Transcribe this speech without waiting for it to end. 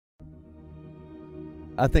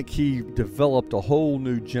I think he developed a whole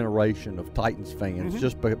new generation of Titans fans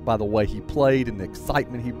just by the way he played and the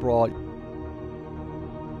excitement he brought.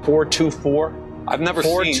 4.24. I've never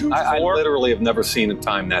seen. I literally have never seen a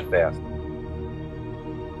time that fast.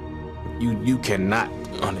 You cannot,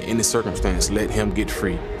 under any circumstance, let him get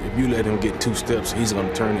free. If you let him get 2 steps, he's going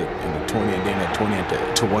to turn it into 20, and then at 20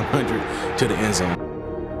 to 100 to the end zone.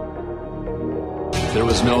 There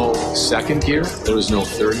was no second gear, there was no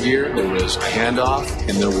third gear, there was a handoff,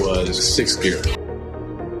 and there was 6th gear.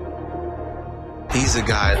 He's a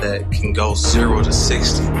guy that can go 0 to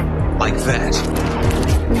 60 like that.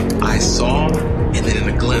 I saw him, and then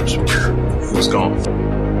in a glimpse, he was gone.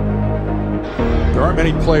 There aren't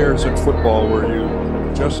many players in football where you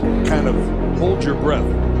just kind of hold your breath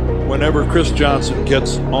whenever Chris Johnson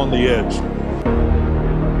gets on the edge.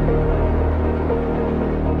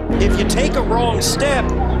 If you take a wrong step,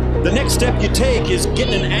 the next step you take is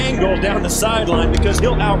getting an angle down the sideline because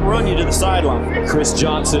he'll outrun you to the sideline. Chris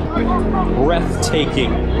Johnson,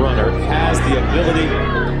 breathtaking runner, has the ability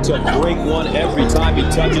to break one every time he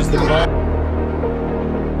touches the ball.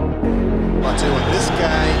 I'll tell you what, this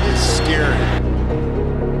guy is scary.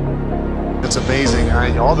 It's amazing.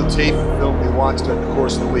 All the tape and film we watched during the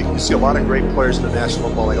course of the week, you see a lot of great players in the National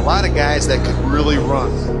Football League, a lot of guys that could really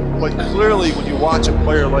run. But clearly, when you watch a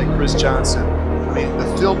player like Chris Johnson, I mean, the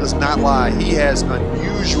film does not lie. He has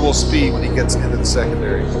unusual speed when he gets into the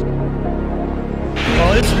secondary.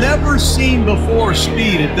 Well, it's never seen before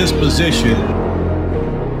speed at this position.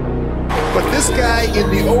 But this guy in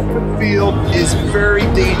the open field is very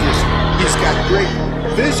dangerous. He's got great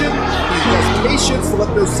vision. He has patience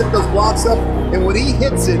to set those blocks up. And when he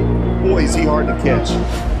hits it, boy, is he hard to catch.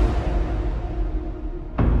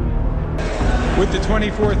 With the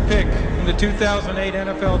 24th pick in the 2008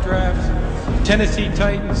 NFL Draft, Tennessee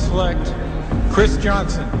Titans select Chris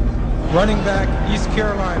Johnson, running back, East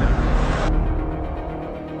Carolina.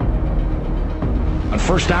 On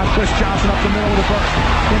first down, Chris Johnson up the middle of the bus.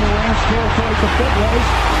 In the Rams territory for foot race.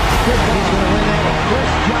 He's going to win that. Chris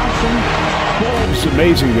Johnson. It's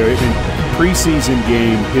amazing though. In the preseason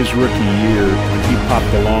game, his rookie year, when he popped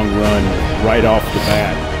a long run right off the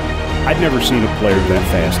bat, I'd never seen a player that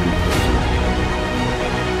fast in person.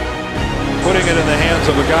 Putting it in the hands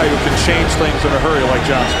of a guy who can change things in a hurry like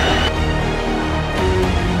Johnson.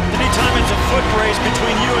 Anytime it's a foot race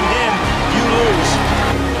between you and him, you lose.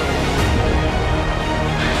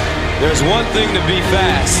 There's one thing to be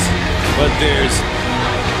fast, but there's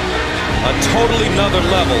a totally another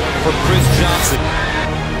level for Chris Johnson.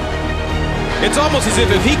 It's almost as if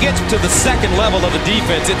he gets to the second level of the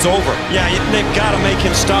defense, it's over. Yeah, they've got to make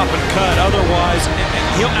him stop and cut. Otherwise,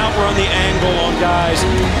 he'll outrun the angle on guys,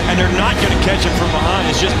 and they're not going to catch him from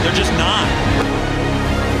behind. They're just not.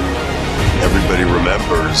 Everybody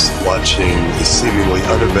remembers watching the seemingly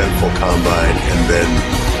uneventful combine, and then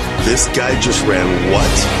this guy just ran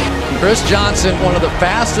what? Chris Johnson, one of the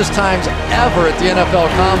fastest times ever at the NFL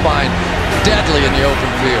Combine, deadly in the open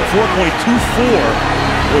field. 4.24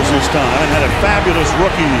 was his time, and had a fabulous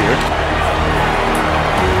rookie year.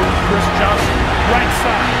 Chris Johnson, right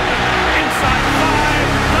side, inside 5,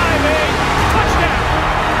 diving,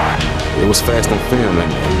 touchdown. It was fast on film, and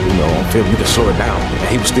on film you can slow it down, and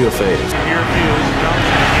he was still fast. Here is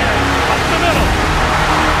Johnson again, up the middle.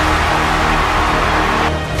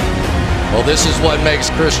 Well, this is what makes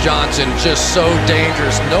Chris Johnson just so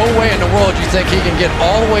dangerous. No way in the world you think he can get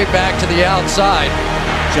all the way back to the outside.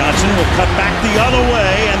 Johnson will cut back the other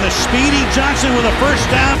way, and the speedy Johnson with a first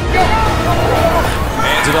down.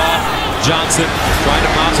 Hands it off. Johnson trying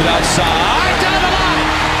to bounce it outside. Down the line.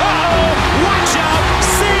 Uh-oh. Watch out.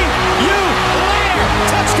 See you later.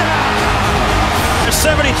 Touchdown. There's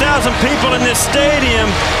 70,000 people in this stadium.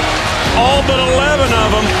 All but 11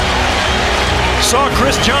 of them saw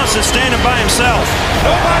Chris Johnson standing by himself.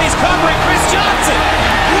 Nobody's covering Chris Johnson.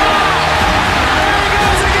 Wow. There he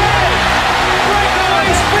goes again. Breakaway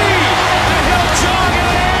speed. And he'll jog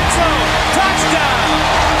into the end zone. Touchdown.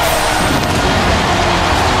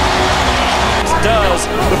 Does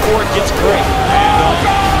before it gets great. And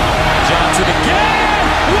Johnson again.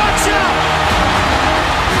 Watch out.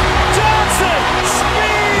 Johnson.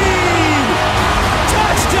 Speed.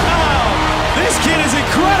 Touchdown. This kid is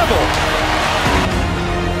incredible.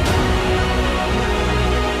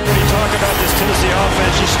 About this Tennessee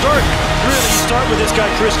offense, you start with this guy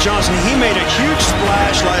Chris Johnson. He made a huge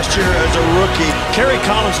splash last year as a rookie. Kerry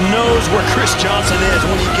Collins knows where Chris Johnson is.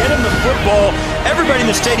 When you get him the football, everybody in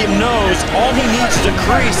the stadium knows all he needs is a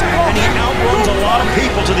crease, and he outruns a lot of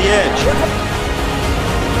people to the edge.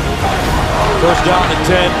 First down to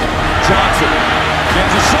 10. Johnson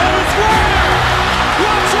gets a shot. It's there.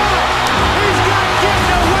 Watch out! He's got to get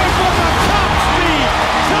no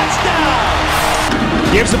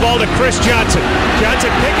Gives the ball to Chris Johnson.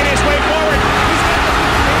 Johnson picking his way forward. He's got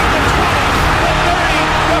the 30,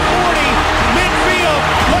 the 40, midfield,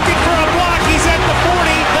 looking for a block. He's at the 40,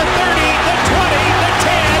 the 30, the 20, the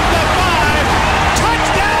 10, the 5.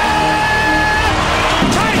 Touchdown!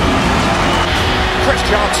 Tight! Chris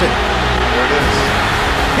Johnson. There it is.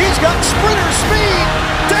 He's got sprinter speed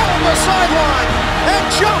down the sideline, and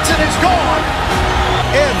Johnson is gone.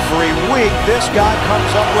 Every week, this guy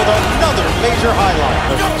comes up with another major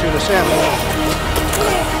highlight. To the Samuel.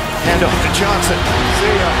 Hand off to Johnson.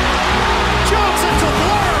 See ya. Johnson to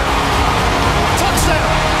Blur.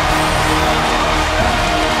 Touchdown.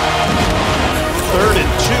 3rd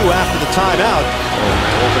and 2 after the timeout.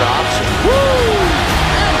 Open option. Woo!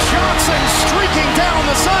 And Johnson streaking down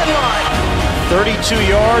the sideline. 32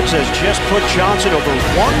 yards has just put Johnson over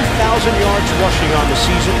 1,000 yards rushing on the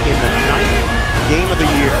season in the 9th game of the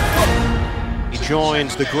year. He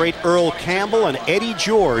joins the great Earl Campbell and Eddie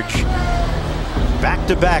George,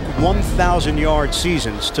 back-to-back 1,000-yard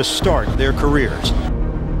seasons to start their careers.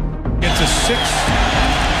 It's a 6th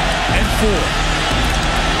and 4.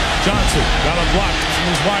 Johnson got a block from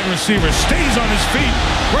his wide receiver, stays on his feet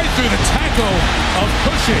right through the tackle of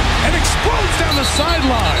Cushing and explodes down the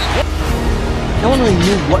sideline. No one really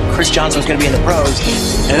knew what Chris Johnson was going to be in the pros,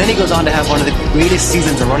 and then he goes on to have one of the greatest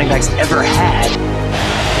seasons a running back's ever had.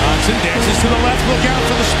 Johnson dances to the left, look out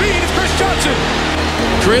for the speed, it's Chris Johnson!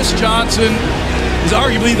 Chris Johnson is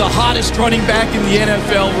arguably the hottest running back in the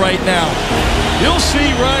NFL right now. You'll see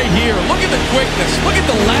right here, look at the quickness, look at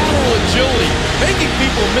the lateral agility, making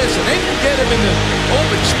people miss it. They can get him in the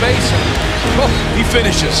open space, and he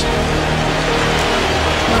finishes.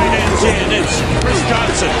 Right ends in, it's Chris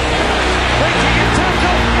Johnson. Breaking in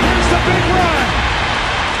tackle, here's the big run.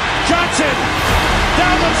 Johnson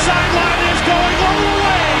down the sideline is going all the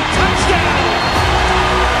way. Touchdown.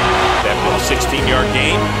 After a 16-yard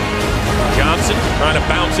gain, Johnson trying to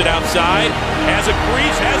bounce it outside. Has a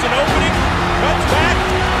crease, has an opening, cuts back.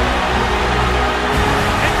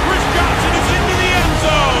 And Chris Johnson is into the end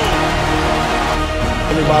zone.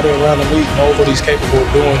 Everybody around the league knows what he's capable of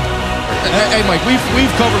doing. Hey, Mike,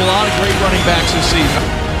 we've covered a lot of great running backs this season.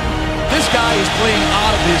 This guy is playing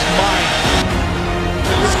out of his mind.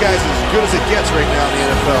 This guy's as good as it gets right now in the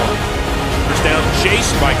NFL. First down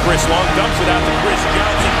chased by Chris Long, dumps it out to Chris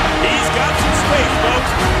Johnson. He's got some space,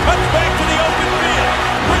 folks. Cuts back to the open field.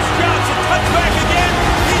 Chris Johnson cuts back again.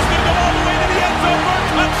 He's going to go all the way to the end zone for a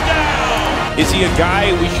touchdown. Is he a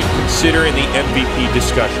guy we should consider in the MVP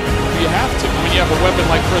discussion? You have to. When you have a weapon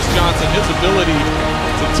like Chris Johnson, his ability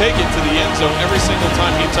to take it to the end zone every single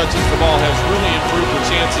time he touches the ball has really improved the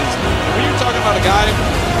chances. And when you're talking about a guy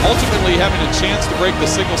ultimately having a chance to break the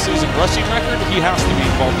single-season rushing record, he has to be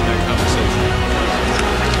involved in that conversation.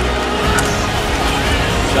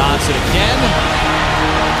 Johnson again.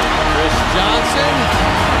 Chris Johnson.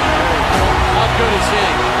 How good is he?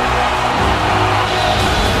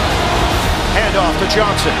 Hand off to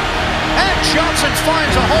Johnson. And Johnson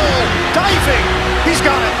finds a hole. Diving. He's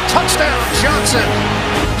got it. Touchdown, Johnson.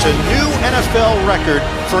 It's a new NFL record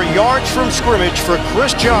for yards from scrimmage for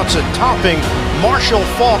Chris Johnson, topping Marshall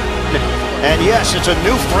Faulk. And yes, it's a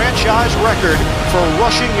new franchise record for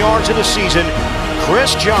rushing yards in a season.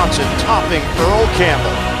 Chris Johnson topping Earl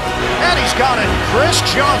Campbell. And he's got it. Chris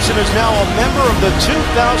Johnson is now a member of the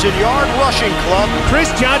 2,000-yard rushing club.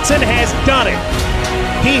 Chris Johnson has done it.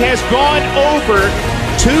 He has gone over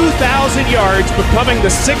 2,000 yards, becoming the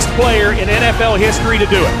 6th player in NFL history to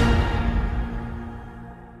do it.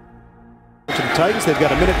 To the Titans, they've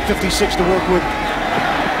got a minute 56 to work with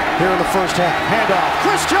here in the first half. Handoff.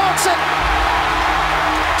 Chris Johnson!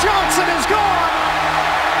 Johnson is gone!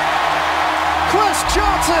 Chris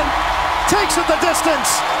Johnson takes it the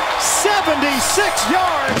distance. 76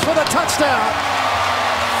 yards for the touchdown.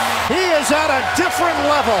 He is at a different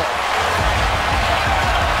level.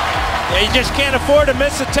 Yeah, you just can't afford to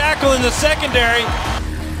miss a tackle in the secondary.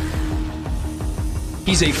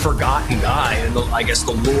 He's a forgotten guy in the, I guess,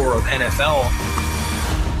 the lore of NFL.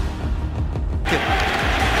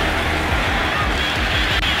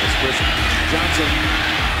 It's Chris Johnson.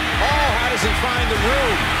 Oh, how does he find the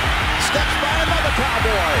room? Steps by another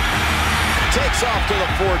Cowboy. Takes off to the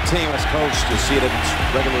 14. West Coast to see it at its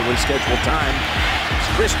regularly scheduled time.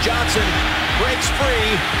 Chris Johnson breaks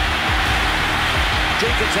free.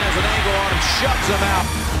 Jenkins has an angle on him, shoves him out.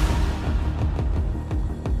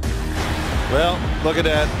 Well, look at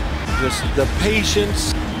that. Just the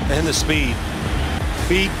patience and the speed.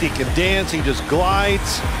 Feet, he can dance, he just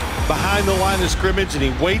glides behind the line of scrimmage and he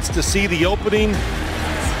waits to see the opening.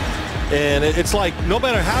 And it's like no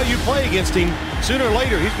matter how you play against him, sooner or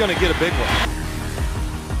later he's going to get a big one.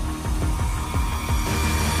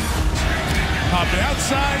 Popping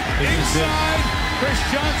outside, inside. Chris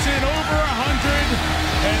Johnson over 100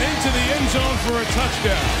 and into the end zone for a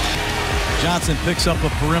touchdown. Johnson picks up a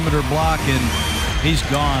perimeter block and he's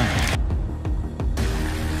gone.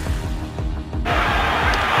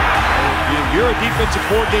 You're a defensive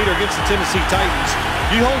coordinator against the Tennessee Titans.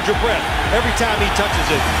 You hold your breath every time he touches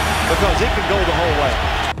it because it can go the whole way.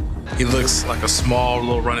 He looks like a small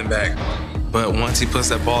little running back, but once he puts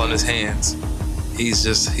that ball in his hands, he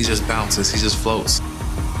just bounces, he just floats.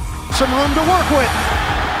 Some room to work with.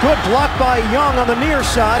 Good block by Young on the near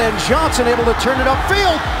side, and Johnson able to turn it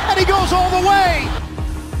upfield, and he goes all the way.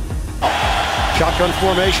 Shotgun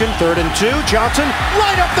formation, 3rd and 2. Johnson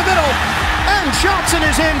right up the middle, and Johnson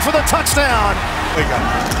is in for the touchdown.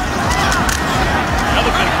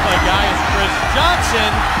 Another big play guy is Chris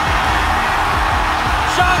Johnson.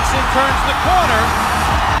 Johnson turns the corner.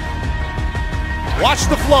 Watch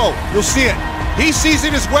the flow. You'll see it. He sees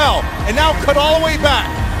it as well. And now cut all the way back.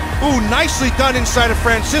 Ooh, nicely done inside of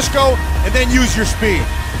Francisco. And then use your speed.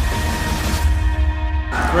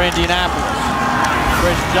 For Indianapolis.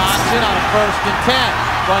 Chris Johnson on a 1st and 10.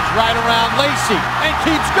 Runs right around Lacey and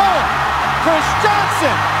keeps going. Chris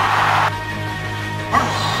Johnson.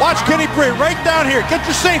 Watch Kenny Bray right down here. Get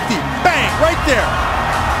your safety. Bang, right there.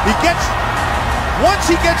 Once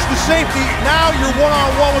he gets the safety, now you're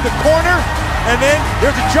one-on-one with the corner. And then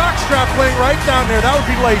there's a jock strap laying right down there. That would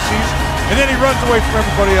be Lacey's. And then he runs away from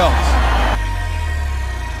everybody else.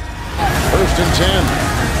 1st and 10.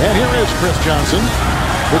 And here is Chris Johnson,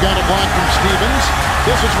 who got a block from Stevens.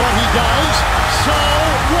 This is what he does so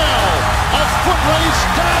well. A foot race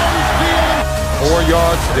downfield. 4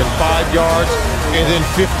 yards, then 5 yards, and then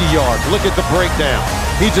 50 yards. Look at the breakdown.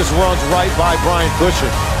 He just runs right by Brian Busher,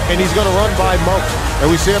 and he's going to run by most. And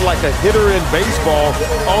we said like a hitter in baseball,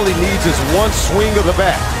 all he needs is one swing of the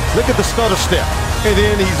bat. Look at the stutter step, and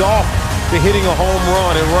then he's off to hitting a home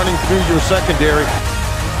run and running through your secondary.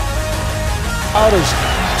 Out as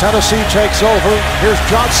Tennessee takes over. Here's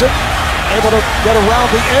Johnson, able to get around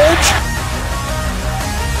the edge.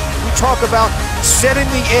 We talk about setting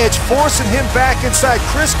the edge, forcing him back inside.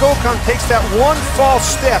 Chris Gokon takes that one false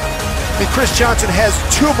step, and Chris Johnson has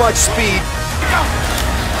too much speed.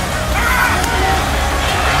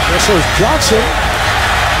 This is Johnson.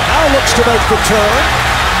 Now looks to make the turn.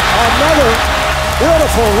 Another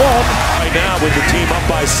beautiful run. Right now with the team up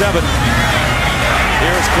by 7.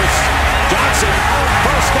 Here's Chris Johnson.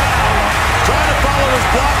 1st down. Trying to follow his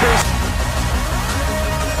blockers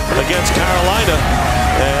against Carolina.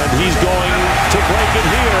 And he's going to break it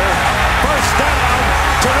here. 1st down.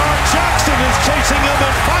 Tennard Jackson is chasing him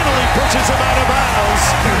and finally pushes him out of bounds.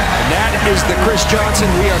 And that is the Chris Johnson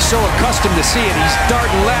we are so accustomed to seeing. He's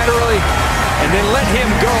darting laterally and then let him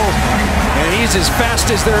go. And he's as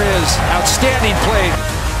fast as there is. Outstanding play.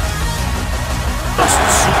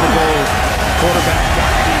 Super Bowl quarterback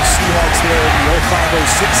got the Seahawks there in the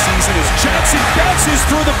 05-06 season as Johnson bounces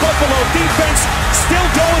through the Buffalo defense. Still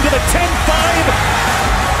going to the 10-5.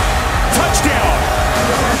 Touchdown.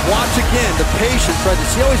 Watch again, the patience, right?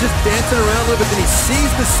 See how he's just dancing around a little bit, then he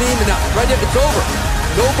sees the seam, and now, right there, it's over.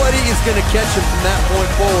 Nobody is going to catch him from that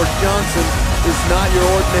point forward. Johnson is not your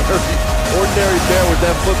ordinary bear with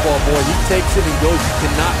that football, boy. He takes it and goes. You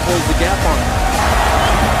cannot close the gap on him.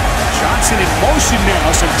 Johnson in motion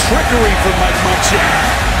now, some trickery from Mike Munchak.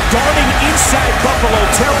 Darting inside Buffalo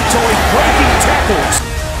territory, breaking tackles.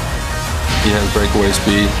 He has breakaway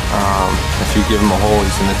speed. If you give him a hole,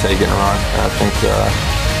 he's going to take it and run. And I think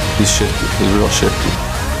he's shifty. He's real shifty.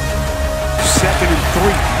 2nd and 3.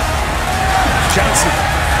 Johnson.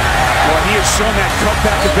 Well, he has shown that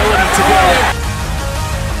comeback ability today.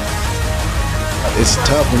 It's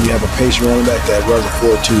tough when you have a patient running back that runs a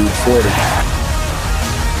 4.2 40.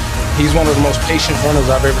 He's one of the most patient runners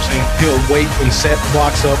I've ever seen. He'll wait and set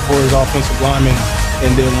blocks up for his offensive linemen,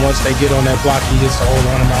 and then once they get on that block, he gets to hold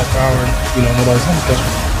on to mile per hour, and nobody's going to catch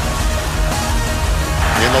him.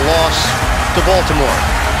 In the loss to Baltimore.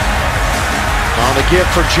 On the give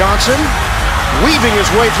for Johnson, weaving his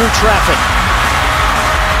way through traffic.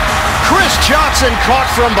 Chris Johnson caught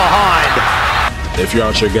from behind. If you're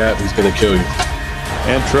out your gap, he's going to kill you.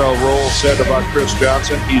 Antrell Roll said about Chris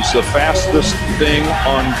Johnson, he's the fastest thing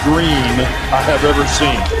on green I have ever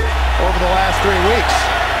seen. Over the last 3 weeks.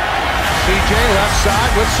 CJ left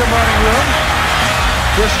side with some running room.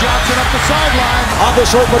 Chris Johnson up the sideline. On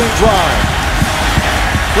this opening drive,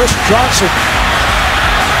 Chris Johnson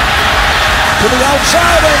to the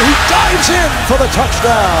outside, and he dives in for the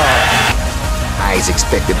touchdown. I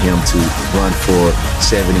expected him to run for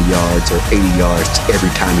 70 yards or 80 yards every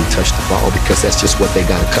time he touched the ball because that's just what they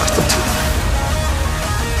got accustomed to.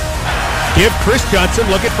 Give Chris Johnson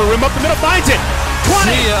looking for room up the middle. Finds it.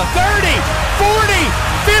 20, 30, 40,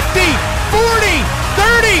 50, 40,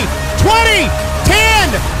 30, 20,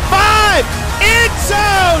 10, 5, end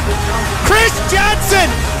zone. Chris Johnson,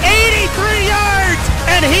 83 yards,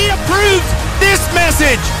 and he approves this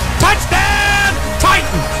message. Touchdown,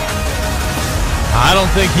 Titans. I don't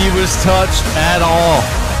think he was touched at all.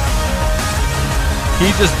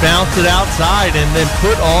 He just bounced it outside and then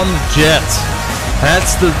put on the Jets.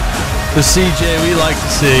 That's the CJ we like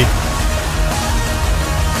to see.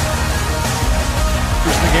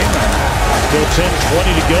 Here's the game now. Still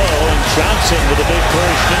 10-20 to go, and Johnson with a big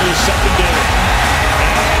burst into his secondary.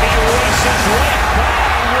 And he races right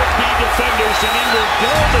by would-be defenders, and he will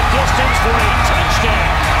go the distance for a touchdown.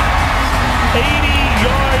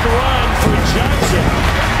 80-yard run for Johnson,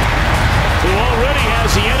 who already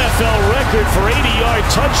has the NFL record for 80-yard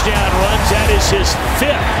touchdown runs. That is his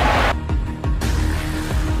 5th.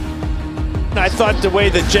 I thought the way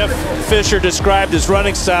that Jeff Fisher described his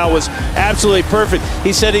running style was absolutely perfect.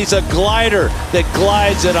 He said he's a glider that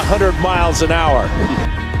glides at 100 miles an hour.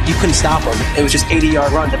 You couldn't stop him. It was just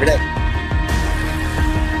 80-yard runs every day.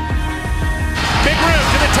 Big room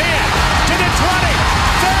to the 10, to the 20,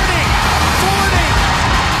 30, 40,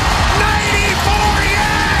 94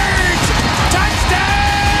 yards!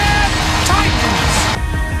 Touchdown, Titans!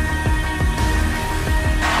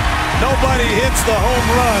 Nobody hits the home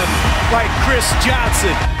run like Chris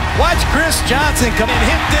Johnson. Watch Chris Johnson come and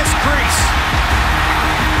hit this crease.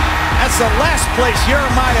 That's the last place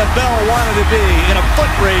Jeremiah Bell wanted to be in a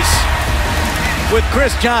foot race with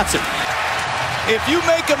Chris Johnson. If you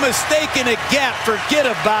make a mistake in a gap, forget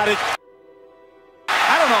about it.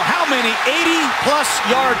 I don't know how many 80-plus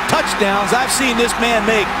yard touchdowns I've seen this man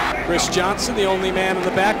make. Chris Johnson, the only man in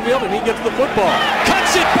the backfield, and he gets the football.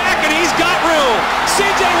 Cuts it back, and he's got room.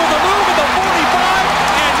 CJ with a move at the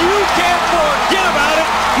 45. You can't forget about it.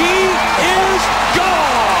 He is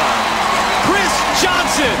gone. Chris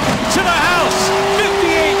Johnson to the house.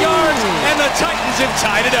 58 yards, and the Titans have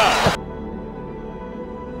tied it up.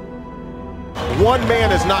 One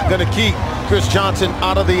man is not going to keep Chris Johnson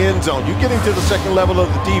out of the end zone. You get him to the second level of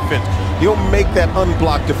the defense, he'll make that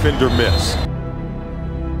unblocked defender miss.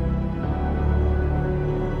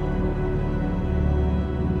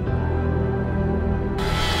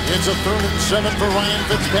 It's a 3rd and 7 for Ryan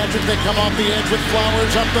Fitzpatrick. They come off the edge with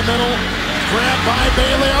Flowers up the middle. Grabbed by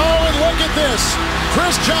Bailey. Oh, and look at this.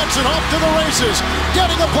 Chris Johnson off to the races.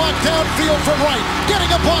 Getting a block downfield from Wright.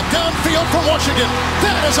 Getting a block downfield from Washington.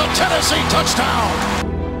 That is a Tennessee touchdown.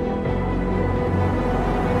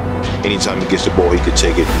 Anytime he gets the ball, he could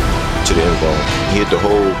take it to the end zone. He hit the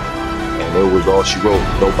hole, and it was all she wrote.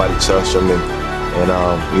 Nobody touched him, and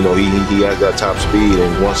you know, he has that top speed,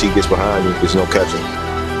 and once he gets behind you, there's no catching.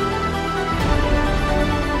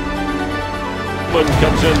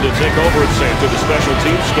 Comes in to take over at center, the special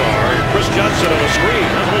team star. Chris Johnson on a screen,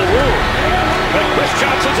 has a little room. But Chris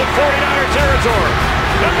Johnson's in 49er territory.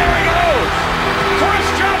 And there he goes. Chris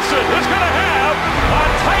Johnson is going to have a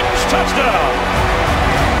Titans touchdown.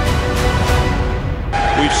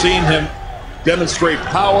 We've seen him demonstrate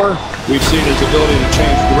power. We've seen his ability to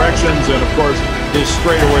change directions. And, of course, his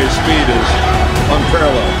straightaway speed is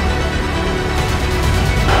unparalleled.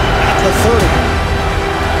 At the 30.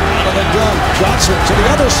 Out of the gun. Johnson to the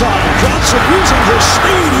other side. Johnson using his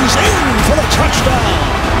speed. He's in for the touchdown.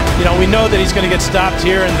 You know, we know that he's going to get stopped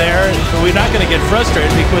here and there, but we're not going to get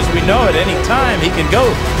frustrated because we know at any time he can go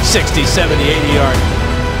 60, 70, 80 yards.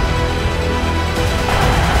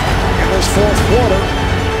 In this 4th quarter,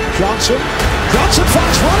 Johnson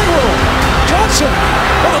finds running room. Johnson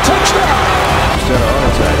for the touchdown.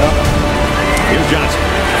 Here's Johnson.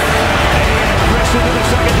 And pressed into the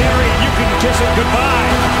secondary, and you can kiss it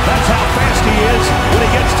goodbye. That's how fast he is when he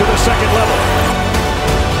gets to the second level.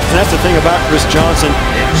 And that's the thing about Chris Johnson.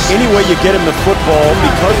 Any way you get him the football,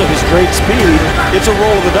 because of his great speed, it's a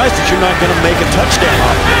roll of the dice that you're not going to make a touchdown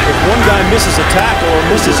off. If one guy misses a tackle or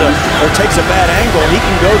takes a bad angle, he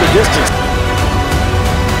can go the distance.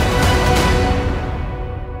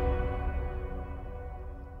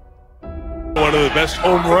 One of the best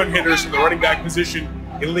home run hitters in the running back position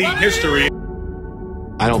in league history.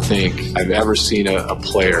 I don't think I've ever seen a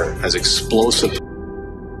player as explosive.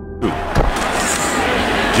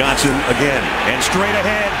 Johnson again, and straight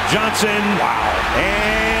ahead, Johnson. Wow.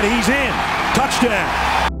 And he's in. Touchdown.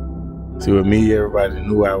 See, with me, everybody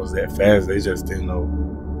knew I was that fast. They just didn't know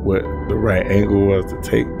what the right angle was to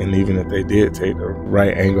take. And even if they did take the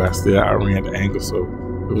right angle, I outran the angle, so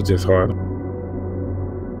it was just hard. On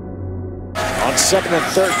 2nd and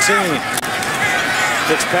 13,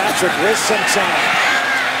 Fitzpatrick with some time.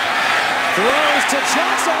 Throws to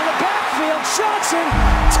Johnson in the backfield. Johnson,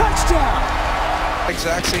 touchdown.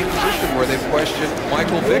 Exact same position where they've questioned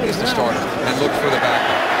Michael Vick as the starter and looked for the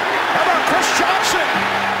backup. How about Chris Johnson?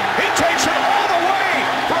 He takes it all the way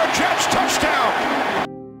for a Jets touchdown.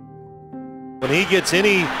 When he gets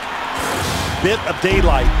any bit of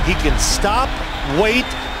daylight, he can stop, wait,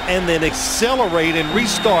 and then accelerate and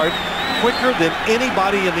restart quicker than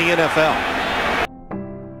anybody in the NFL.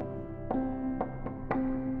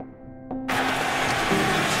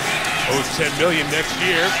 Owes $10 million next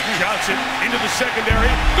year. Johnson into the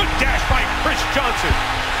secondary. Good dash by Chris Johnson.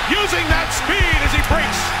 Using that speed as he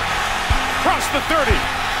breaks across the 30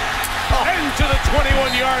 and to the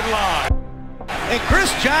 21-yard line. And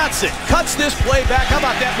Chris Johnson cuts this play back. How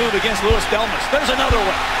about that move against Louis Delmas? There's another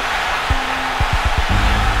one.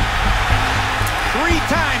 3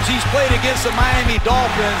 times he's played against the Miami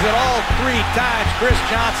Dolphins, and all 3 times Chris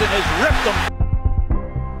Johnson has ripped them.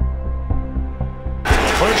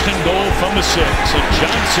 First and goal from the 6, and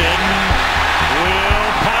Johnson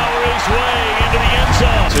will power his way into the end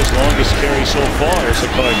zone. It's his longest carry so far as a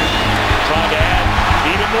Cardinal. Trying to add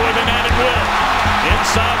even more than that, and will.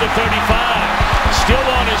 Inside the 35, still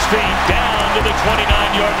on his feet, down to the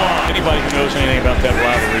 29-yard line. Anybody who knows anything about that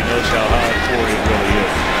rivalry knows how hardcore it really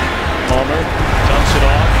is. Palmer dumps it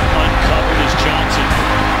off, uncovered is Johnson.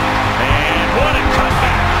 And what a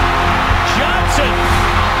cutback! Johnson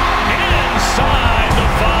inside the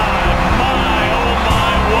 5. My, oh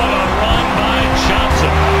my, what a run by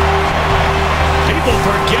Johnson. People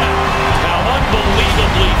forget how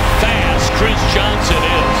unbelievably fast Chris Johnson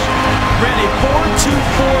is. Ran a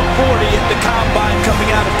 4.2440 at the combine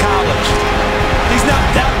coming out of college. He's not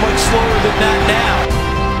that much slower than that now.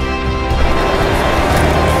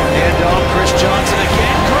 And Chris Johnson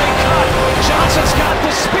again. Great cut. Johnson's got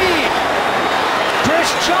the speed. Chris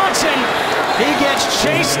Johnson, he gets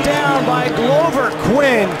chased down by Glover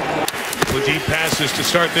Quinn. With deep passes to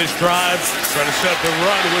start this drive. Trying to set the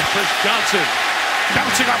run with Chris Johnson.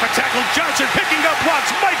 Bouncing off a tackle. Johnson picking up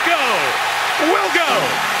blocks. Might go. Will go.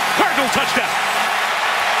 Cardinal touchdown.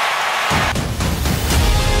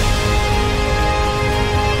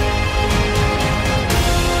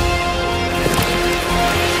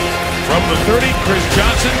 From the 30, Chris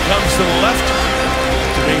Johnson comes to the left.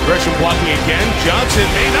 Jermaine Gresham blocking again. Johnson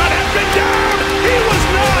may not have been down. He was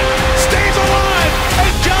not. Stays alive.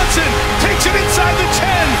 And Johnson takes it inside the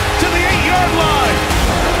 10 to the 8-yard line.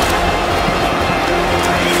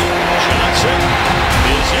 Johnson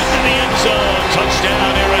is into the end zone.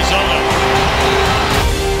 Touchdown, Arizona.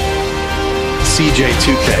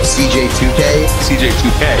 CJ2K.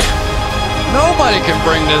 Nobody can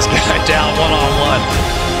bring this guy down one-on-one.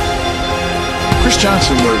 Chris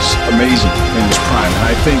Johnson was amazing in his prime, and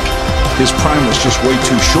I think his prime was just way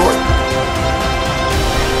too short.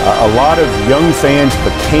 A lot of young fans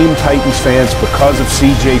became Titans fans because of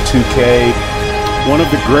CJ2K. One of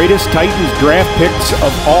the greatest Titans draft picks of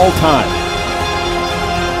all time.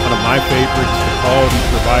 One of my favorites to call. He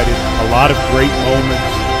provided a lot of great moments.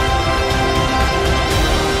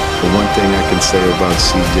 The one thing I can say about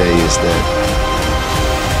CJ is that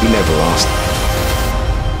he never lost.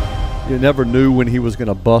 You never knew when he was going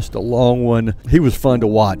to bust a long one. He was fun to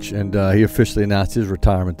watch, and he officially announced his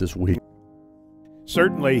retirement this week.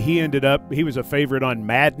 Certainly, he was a favorite on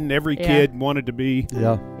Madden. Every kid wanted to be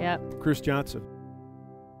Chris Johnson.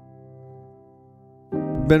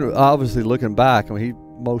 Been obviously looking back, I mean, he's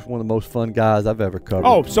one of the most fun guys I've ever covered.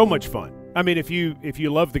 Oh, so much fun. I mean, if you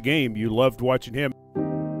love the game, you loved watching him.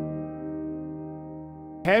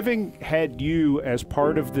 Having had you as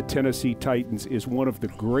part of the Tennessee Titans is one of the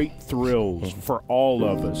great thrills for all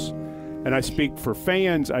of us. And I speak for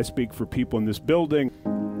fans, I speak for people in this building.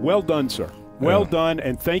 Well done, sir. Well done,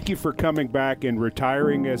 and thank you for coming back and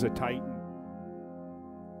retiring as a Titan.